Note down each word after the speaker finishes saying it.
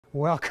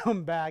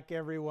Welcome back,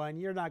 everyone.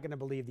 You're not going to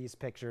believe these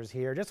pictures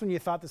here. Just when you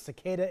thought the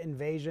cicada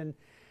invasion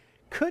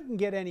couldn't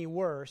get any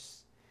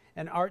worse,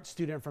 an art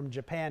student from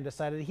Japan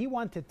decided he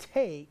wanted to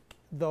take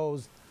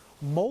those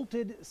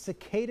molted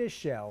cicada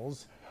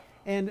shells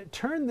and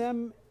turn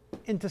them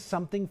into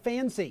something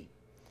fancy.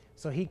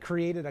 So he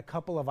created a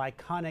couple of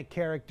iconic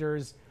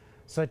characters,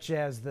 such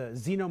as the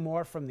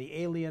xenomorph from the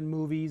Alien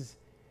movies,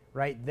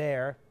 right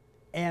there,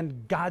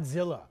 and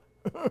Godzilla.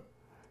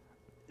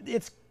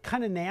 It's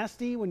kind of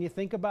nasty when you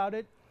think about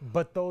it,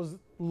 but those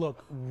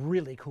look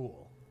really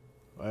cool.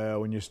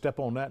 When you step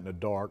on that in the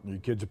dark and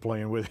your kids are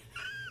playing with it,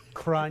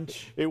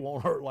 Crunch. it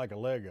won't hurt like a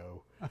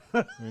Lego.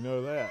 You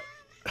know that.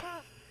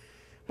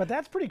 But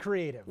that's pretty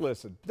creative.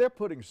 Listen, they're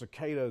putting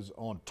cicadas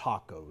on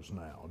tacos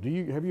now.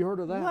 Have you heard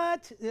of that?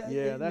 What?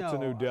 Yeah, that's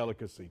no. a new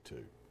delicacy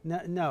too.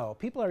 No,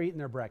 people are eating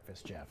their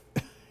breakfast, Jeff.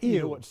 You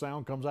know what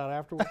sound comes out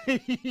afterwards?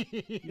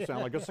 You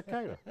sound like a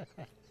cicada.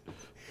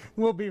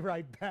 We'll be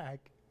right back.